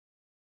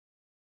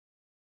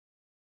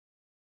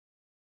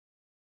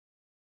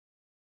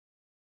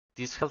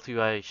This Health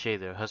UI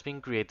shader has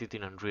been created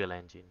in Unreal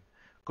Engine.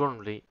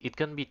 Currently, it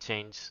can be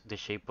changed the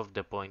shape of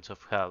the points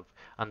of health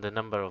and the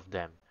number of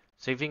them,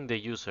 saving the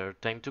user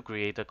time to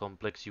create a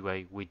complex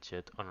UI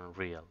widget on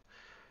Unreal.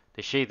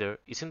 The shader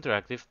is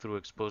interactive through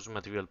exposed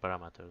material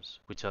parameters,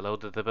 which allow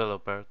the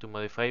developer to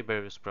modify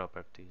various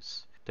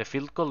properties. The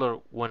field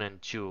color 1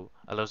 and 2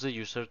 allows the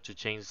user to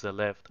change the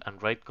left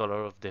and right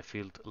color of the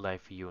field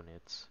life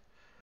units.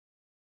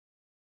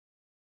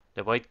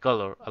 The white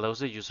color allows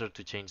the user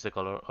to change the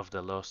color of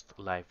the lost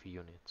life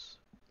units.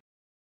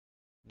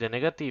 The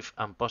negative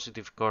and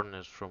positive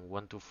corners from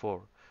 1 to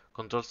 4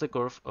 controls the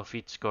curve of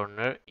each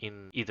corner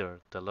in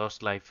either the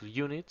lost life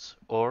units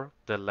or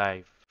the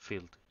life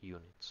field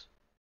units.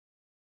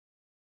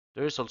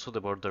 There is also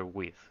the border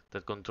width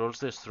that controls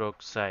the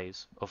stroke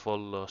size of all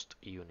lost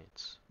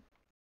units.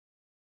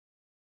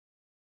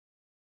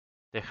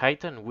 The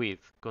height and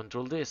width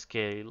control the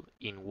scale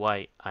in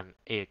Y and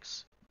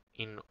X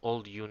in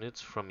all units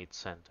from its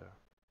center.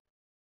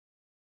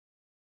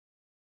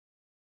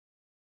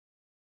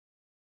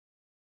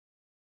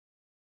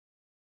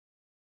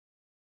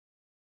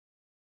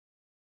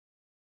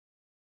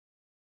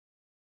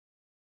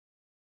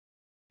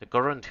 The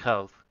current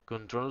health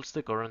controls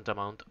the current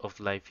amount of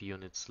life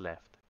units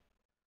left.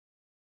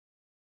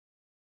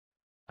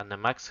 And the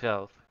max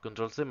health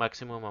controls the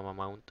maximum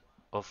amount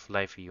of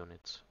life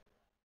units.